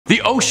The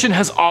ocean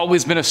has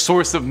always been a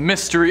source of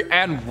mystery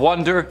and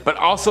wonder, but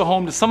also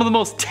home to some of the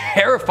most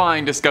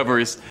terrifying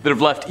discoveries that have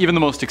left even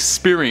the most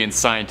experienced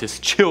scientists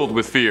chilled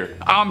with fear.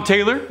 I'm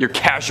Taylor, your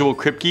casual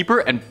crypt keeper,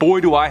 and boy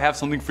do I have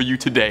something for you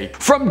today.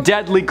 From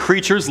deadly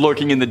creatures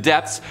lurking in the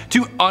depths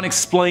to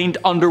unexplained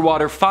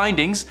underwater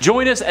findings,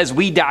 join us as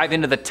we dive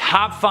into the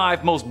top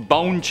 5 most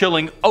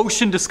bone-chilling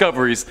ocean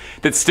discoveries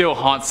that still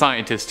haunt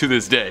scientists to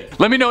this day.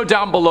 Let me know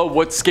down below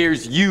what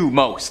scares you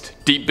most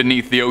deep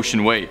beneath the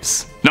ocean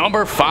waves.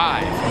 Number 5.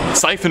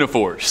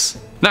 Siphonophores.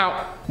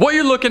 Now, what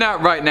you're looking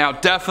at right now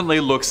definitely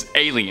looks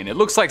alien. It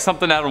looks like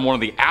something out of one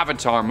of the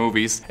Avatar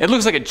movies. It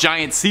looks like a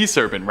giant sea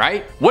serpent,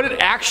 right? What it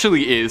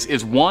actually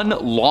is one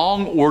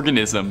long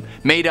organism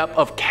made up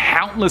of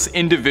countless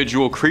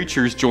individual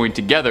creatures joined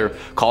together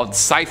called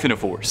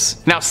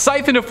siphonophores. Now,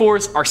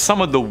 siphonophores are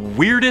some of the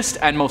weirdest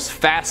and most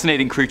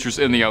fascinating creatures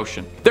in the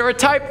ocean. They're a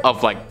type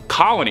of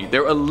colony.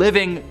 They're a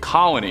living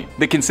colony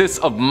that consists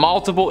of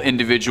multiple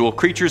individual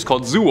creatures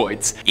called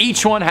zooids.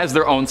 Each one has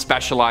their own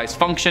specialized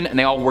function and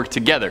they all work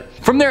together.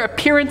 From their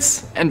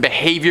appearance and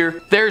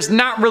behavior, there's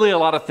not really a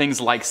lot of things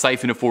like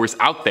siphonophores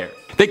out there.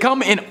 They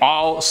come in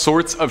all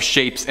sorts of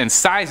shapes and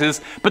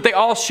sizes, but they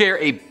all share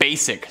a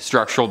basic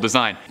structural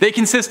design. They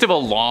consist of a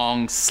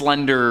long,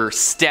 slender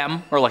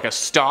stem, or like a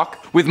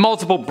stalk, with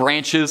multiple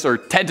branches or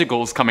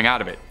tentacles coming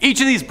out of it.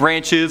 Each of these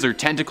branches or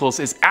tentacles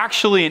is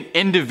actually an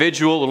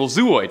individual little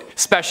zooid,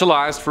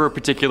 specialized for a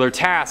particular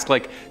task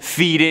like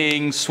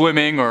feeding,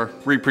 swimming, or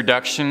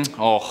reproduction.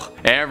 Oh,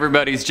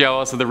 everybody's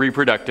jealous of the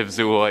reproductive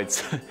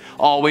zooids.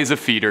 Always a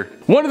feeder.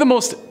 One of the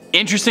most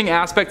interesting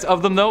aspects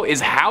of them though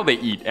is how they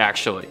eat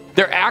actually.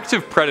 They're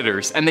active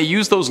predators and they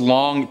use those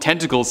long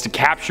tentacles to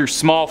capture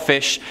small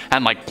fish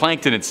and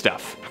plankton and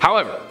stuff.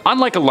 However,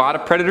 unlike a lot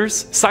of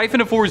predators,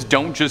 siphonophores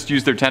don't just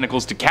use their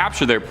tentacles to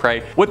capture their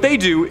prey. What they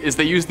do is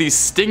they use these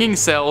stinging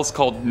cells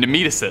called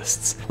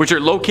nematocysts, which are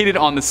located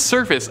on the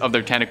surface of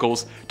their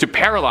tentacles to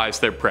paralyze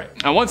their prey.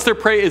 And once their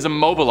prey is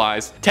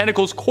immobilized,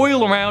 tentacles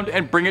coil around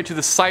and bring it to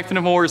the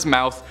siphonophore's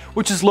mouth,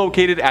 which is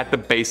located at the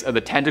base of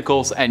the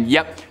tentacles. And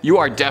yep, you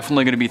are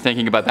definitely going to be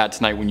thinking about that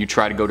tonight when you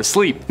try to go to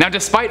sleep. Now,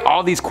 despite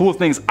all these cool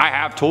things I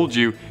have told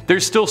you,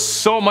 there's still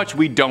so much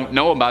we don't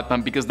know about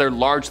them because they're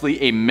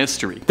largely a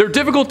mystery. They're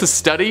difficult to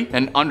study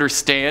and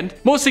understand,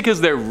 mostly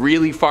because they're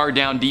really far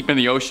down deep in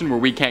the ocean where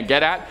we can't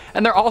get at,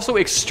 and they're also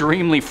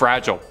extremely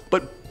fragile.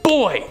 But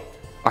boy,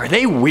 are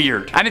they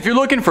weird. And if you're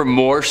looking for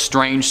more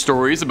strange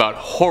stories about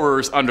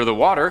horrors under the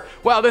water,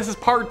 well, this is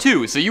part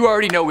 2, so you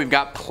already know we've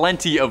got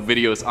plenty of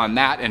videos on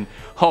that. And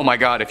oh my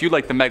god, if you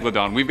like the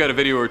megalodon, we've got a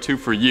video or 2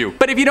 for you.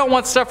 But if you don't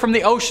want stuff from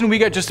the ocean, we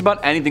got just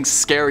about anything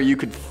scary you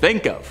could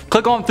think of.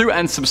 Click on through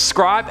and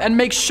subscribe, and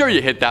make sure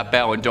you hit that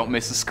bell and don't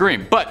miss a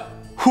scream. But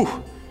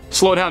whew,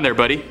 slow down there,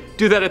 buddy.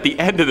 Do that at the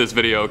end of this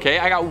video, okay?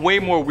 I got way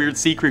more weird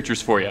sea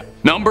creatures for you.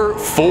 Number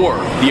 4,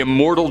 the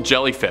immortal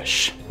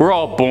jellyfish. We're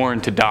all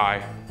born to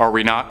die, are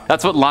we not?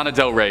 That's what Lana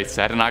Del Rey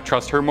said, and I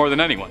trust her more than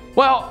anyone.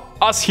 Well,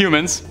 us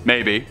humans,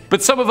 maybe.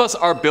 But some of us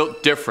are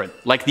built different,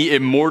 like the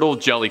immortal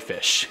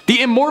jellyfish.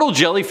 The immortal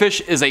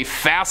jellyfish is a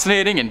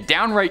fascinating and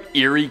downright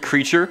eerie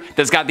creature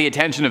that's got the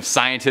attention of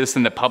scientists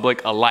and the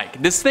public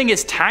alike. This thing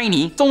is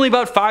tiny, it's only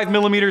about 5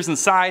 millimeters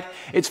inside,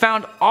 it's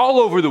found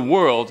all over the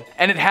world,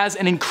 and it has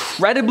an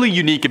incredibly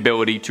unique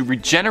ability to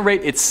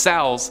regenerate its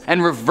cells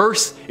and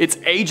reverse its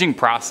aging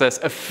process,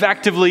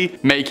 effectively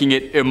making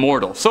it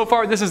immortal. So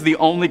far, this is the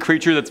only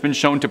creature that's been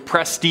shown to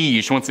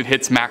prestige once it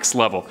hits max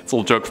level. It's a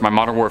little joke for my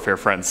Modern Warfare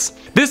friends.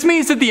 This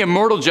means that the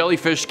immortal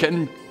jellyfish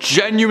can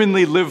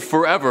genuinely live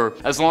forever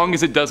as long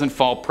as it doesn't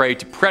fall prey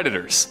to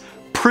predators.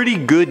 Pretty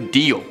good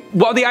deal.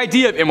 While the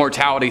idea of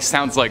immortality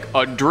sounds like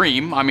a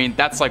dream, I mean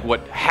that's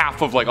what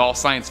half of all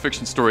science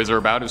fiction stories are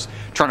about, is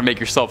trying to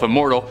make yourself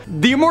immortal.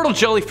 The immortal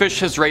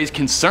jellyfish has raised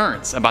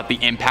concerns about the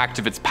impact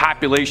of its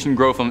population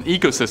growth on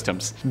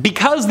ecosystems.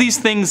 Because these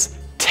things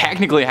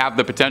technically have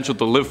the potential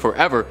to live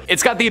forever,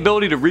 it's got the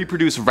ability to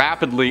reproduce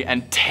rapidly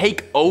and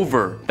take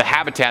over the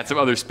habitats of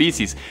other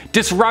species,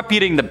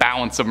 disrupting the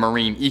balance of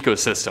marine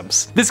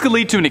ecosystems. This could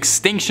lead to an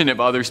extinction of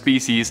other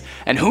species,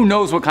 and who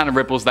knows what kind of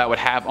ripples that would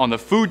have on the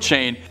food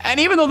chain. And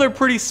even though they're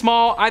pretty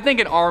small, I think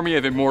an army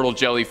of immortal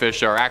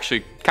jellyfish are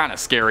actually kind of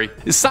scary.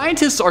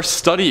 Scientists are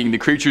studying the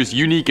creature's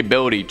unique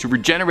ability to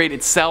regenerate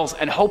its cells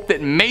and hope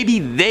that maybe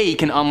they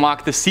can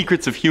unlock the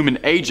secrets of human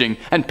aging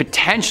and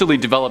potentially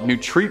develop new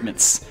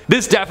treatments.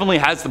 This definitely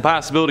has the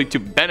possibility to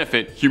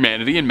benefit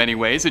humanity in many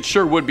ways. It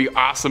sure would be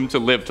awesome to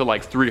live to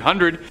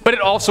 300, but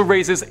it also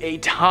raises a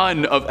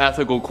ton of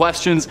ethical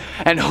questions,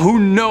 and who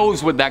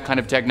knows what that kind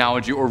of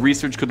technology or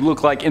research could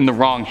look like in the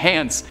wrong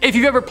hands. If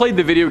you've ever played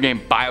the video game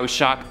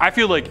BioShock, I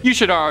feel like you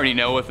should already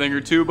know a thing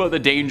or two about the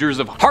dangers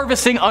of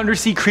harvesting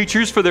undersea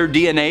creatures for their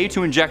DNA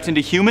to inject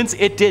into humans.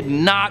 It did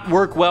not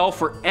work well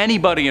for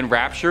anybody in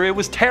Rapture. It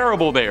was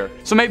terrible there.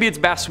 So maybe it's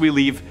best we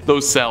leave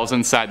those cells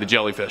inside the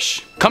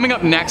jellyfish. Coming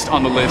up next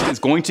on the list is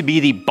going to be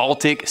the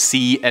Baltic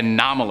Sea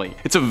anomaly.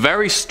 It's a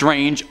very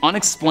strange,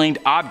 unexplained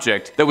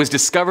object that was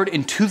discovered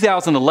in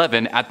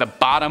 2011 at the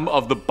bottom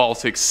of the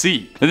Baltic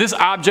Sea. Now, this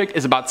object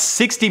is about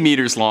 60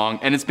 meters long,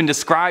 and it's been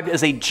described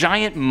as a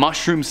giant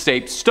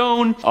mushroom-shaped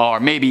stone,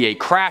 or maybe a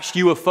crashed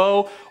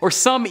UFO, or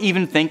some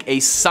even think a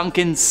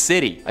sunken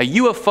city. A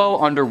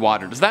UFO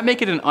underwater. Does that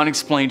make it an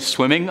unexplained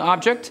swimming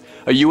object?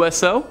 A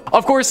USO?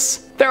 Of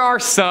course, there are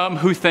some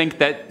who think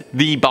that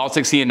the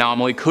Baltic Sea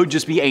anomaly could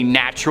just be a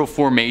natural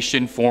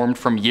formation formed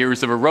from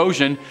years of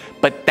erosion,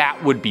 but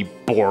that would be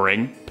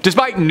boring.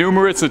 Despite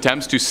numerous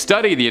attempts to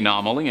study the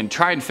anomaly and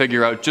try and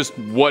figure out just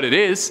what it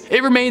is,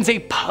 it remains a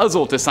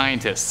puzzle to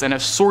scientists and a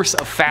source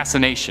of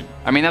fascination.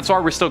 I mean, that's why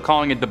we're still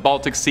calling it the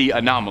Baltic Sea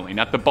anomaly,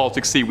 not the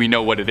Baltic Sea we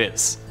know what it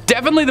is.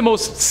 Definitely the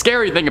most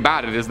scary thing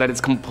about it is that it's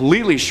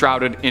completely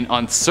shrouded in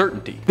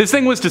uncertainty. This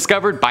thing was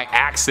discovered by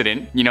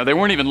accident. You know, they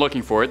weren't even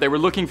looking for it. They were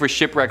looking for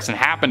shipwrecks and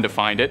happened to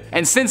find it.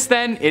 And since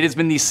then, it has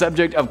been the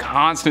subject of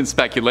constant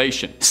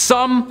speculation.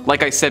 Some,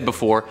 like I said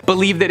before,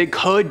 believe that it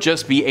could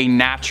just be a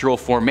natural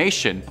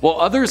formation,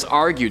 while others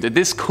argue that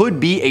this could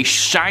be a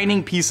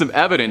shining piece of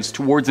evidence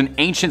towards an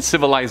ancient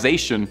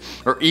civilization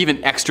or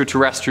even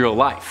extraterrestrial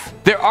life.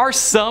 There are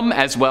some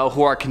as well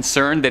who are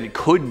concerned that it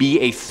could be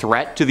a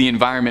threat to the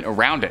environment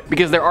around it,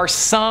 because there are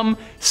some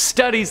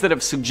studies that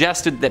have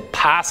suggested that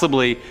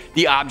possibly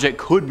the object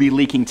could be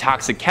leaking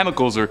toxic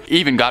chemicals or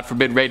even, God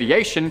forbid,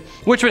 radiation,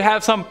 which would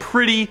have some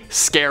pretty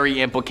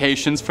scary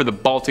implications for the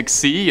Baltic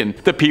Sea and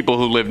the people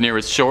who live near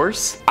its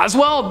shores. As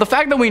well, the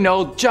fact that we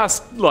know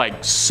just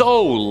like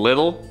so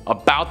little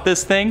about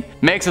this thing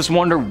makes us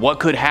wonder what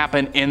could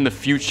happen in the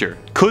future.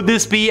 Could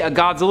this be a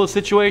Godzilla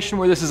situation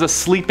where this is a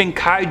sleeping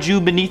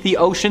kaiju beneath the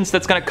oceans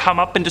that's gonna come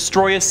up and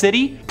destroy a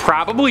city?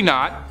 Probably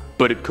not,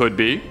 but it could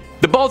be.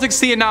 The Baltic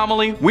Sea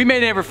anomaly, we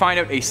may never find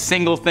out a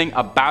single thing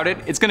about it.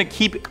 It's gonna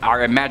keep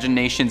our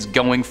imaginations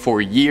going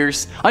for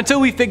years until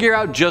we figure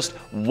out just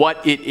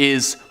what it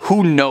is.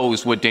 Who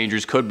knows what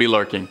dangers could be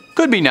lurking?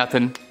 Could be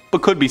nothing,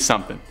 but could be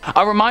something.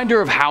 A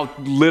reminder of how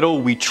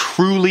little we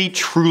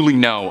truly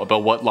know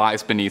about what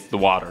lies beneath the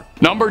water.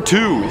 Number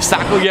 2,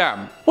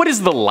 Sakoyam. What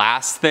is the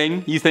last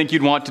thing you think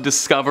you'd want to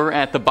discover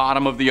at the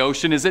bottom of the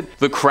ocean? Is it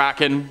the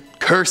Kraken?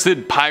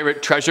 Cursed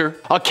pirate treasure?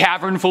 A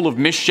cavern full of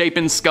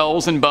misshapen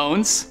skulls and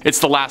bones? It's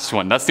the last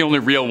one. That's the only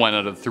real one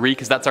out of the 3,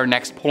 because that's our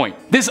next point.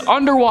 This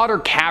underwater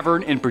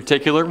cavern in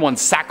particular, one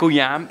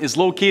Sakoyam, is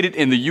located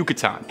in the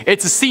Yucatan.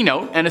 It's a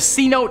cenote, and a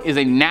cenote is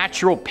a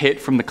natural pit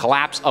from the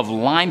collapse of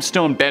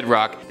limestone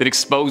bedrock that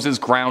exposes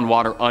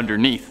groundwater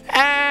underneath.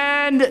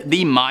 And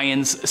the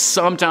Mayans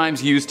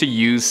sometimes used to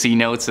use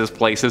cenotes as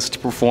places to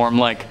perform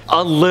like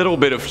a little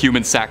bit of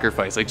human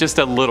sacrifice, like just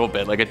a little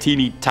bit, like a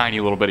teeny tiny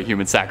little bit of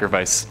human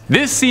sacrifice.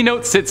 This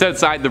cenote sits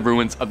outside the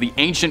ruins of the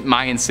ancient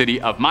Mayan city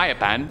of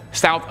Mayapan,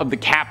 south of the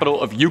capital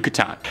of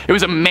Yucatan. It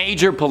was a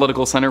major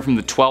political center from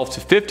the 12th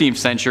to 15th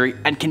century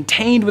and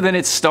contained within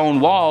its stone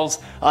walls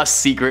a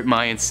secret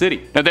Mayan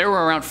city. Now, there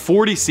were around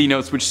 40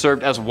 cenotes which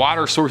served as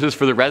water sources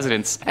for the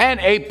residents and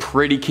a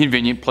pretty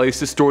convenient place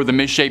to store the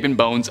misshapen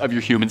bones of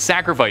your human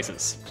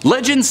sacrifices.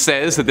 Legend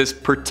says that this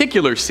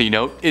particular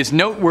cenote is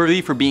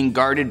noteworthy for being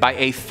guarded by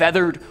a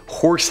feathered,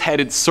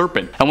 horse-headed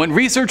serpent. And when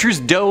researchers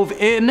dove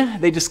in,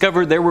 they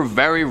discovered there were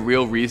very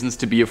real reasons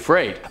to be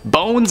afraid.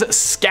 Bones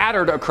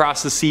scattered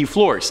across the sea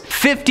floors.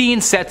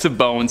 15 sets of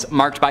bones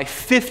marked by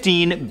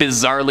 15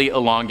 bizarrely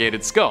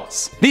elongated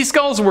skulls. These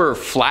skulls were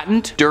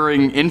flattened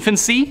during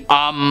infancy.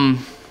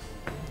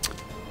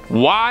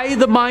 Why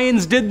the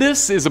Mayans did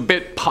this is a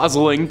bit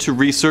puzzling to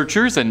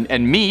researchers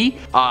and me.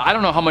 I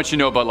don't know how much you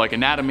know about like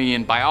anatomy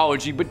and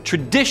biology, but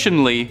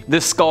traditionally the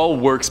skull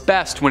works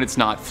best when it's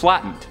not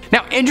flattened.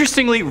 Now,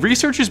 interestingly,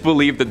 researchers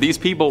believe that these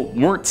people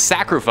weren't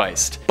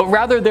sacrificed, but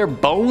rather their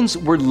bones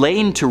were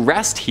laid to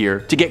rest here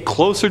to get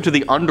closer to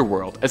the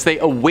underworld as they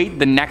await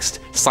the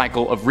next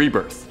cycle of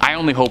rebirth. I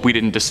only hope we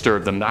didn't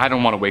disturb them. I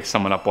don't want to wake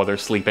someone up while they're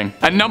sleeping.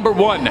 And number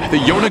 1, the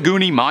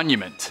Yonaguni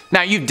Monument.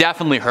 Now, you've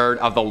definitely heard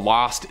of the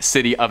lost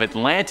city of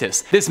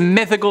Atlantis, this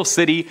mythical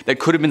city that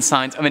could have been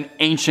signs of an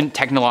ancient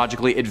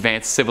technologically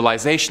advanced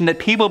civilization that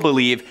people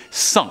believe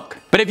sunk.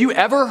 But have you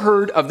ever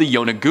heard of the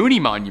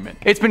Yonaguni Monument?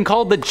 It's been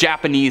called the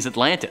Japanese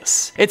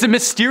Atlantis. It's a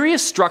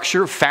mysterious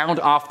structure found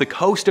off the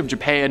coast of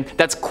Japan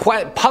that's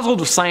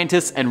puzzled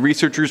scientists and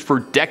researchers for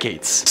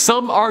decades.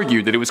 Some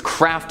argue that it was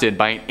crafted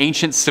by an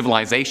ancient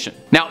civilization.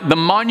 Now, the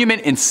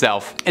monument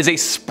itself is a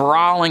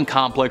sprawling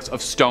complex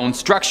of stone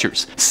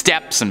structures,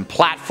 steps and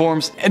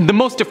platforms, and the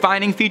most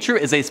defining feature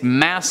is a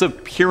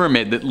massive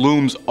pyramid that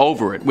looms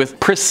over it with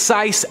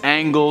precise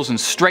angles and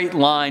straight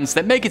lines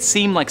that make it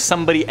seem like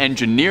somebody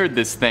engineered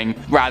this thing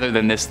rather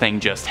than this thing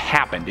just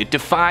happened. It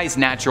defies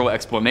natural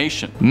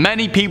explanation.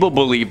 Many people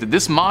believe that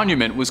this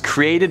monument was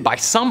created by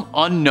some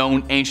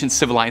unknown ancient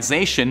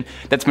civilization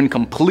that's been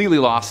completely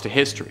lost to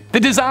history. The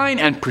design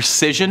and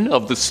precision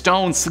of the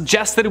stone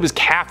suggests that it was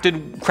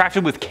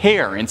crafted with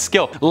care and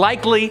skill,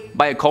 likely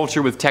by a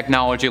culture with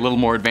technology a little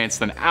more advanced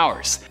than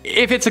ours.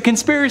 If it's a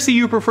conspiracy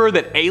you prefer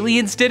that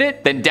aliens did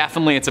it, then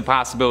definitely it's a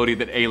possibility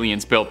that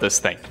aliens built this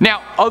thing.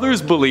 Now,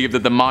 others believe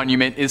that the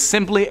monument is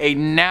simply a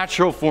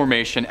natural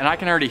formation, and I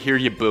can already hear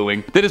you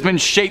booing, that has been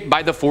shaped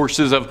by the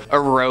forces of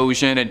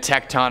erosion and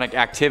tectonic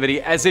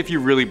activity, as if you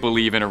really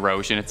believe in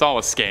erosion. It's all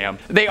a scam.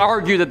 They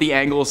argue that the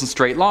angles and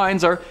straight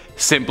lines are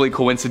simply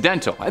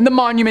coincidental, and the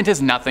monument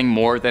is nothing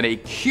more than a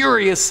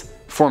curious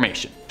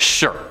formation.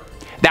 Sure,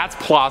 that's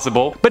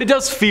plausible, but it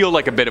does feel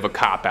like a bit of a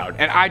cop-out,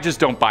 and I just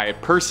don't buy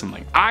it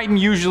personally. I'm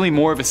usually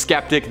more of a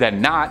skeptic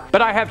than not,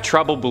 but I have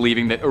trouble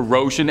believing that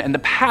erosion and the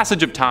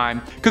passage of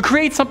time could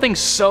create something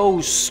so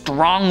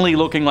strongly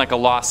looking like a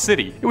lost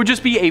city. It would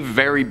just be a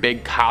very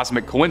big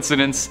cosmic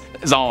coincidence,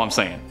 is all I'm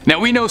saying. Now,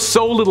 we know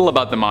so little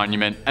about the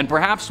monument, and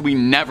perhaps we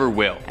never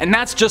will, and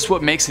that's just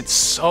what makes it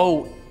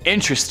so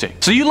interesting.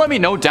 So you let me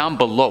know down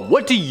below,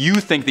 what do you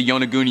think the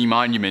Yonaguni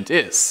Monument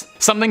is?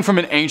 Something from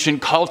an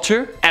ancient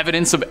culture?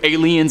 Evidence of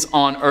aliens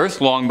on Earth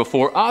long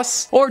before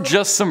us? Or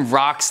just some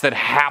rocks that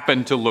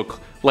happen to look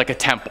like a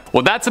temple?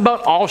 Well, that's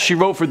about all she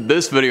wrote for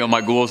this video,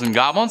 my ghouls and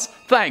goblins.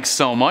 Thanks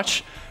so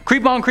much.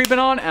 Keep on creeping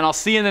on, and I'll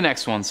see you in the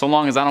next one, so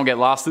long as I don't get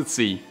lost at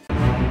sea.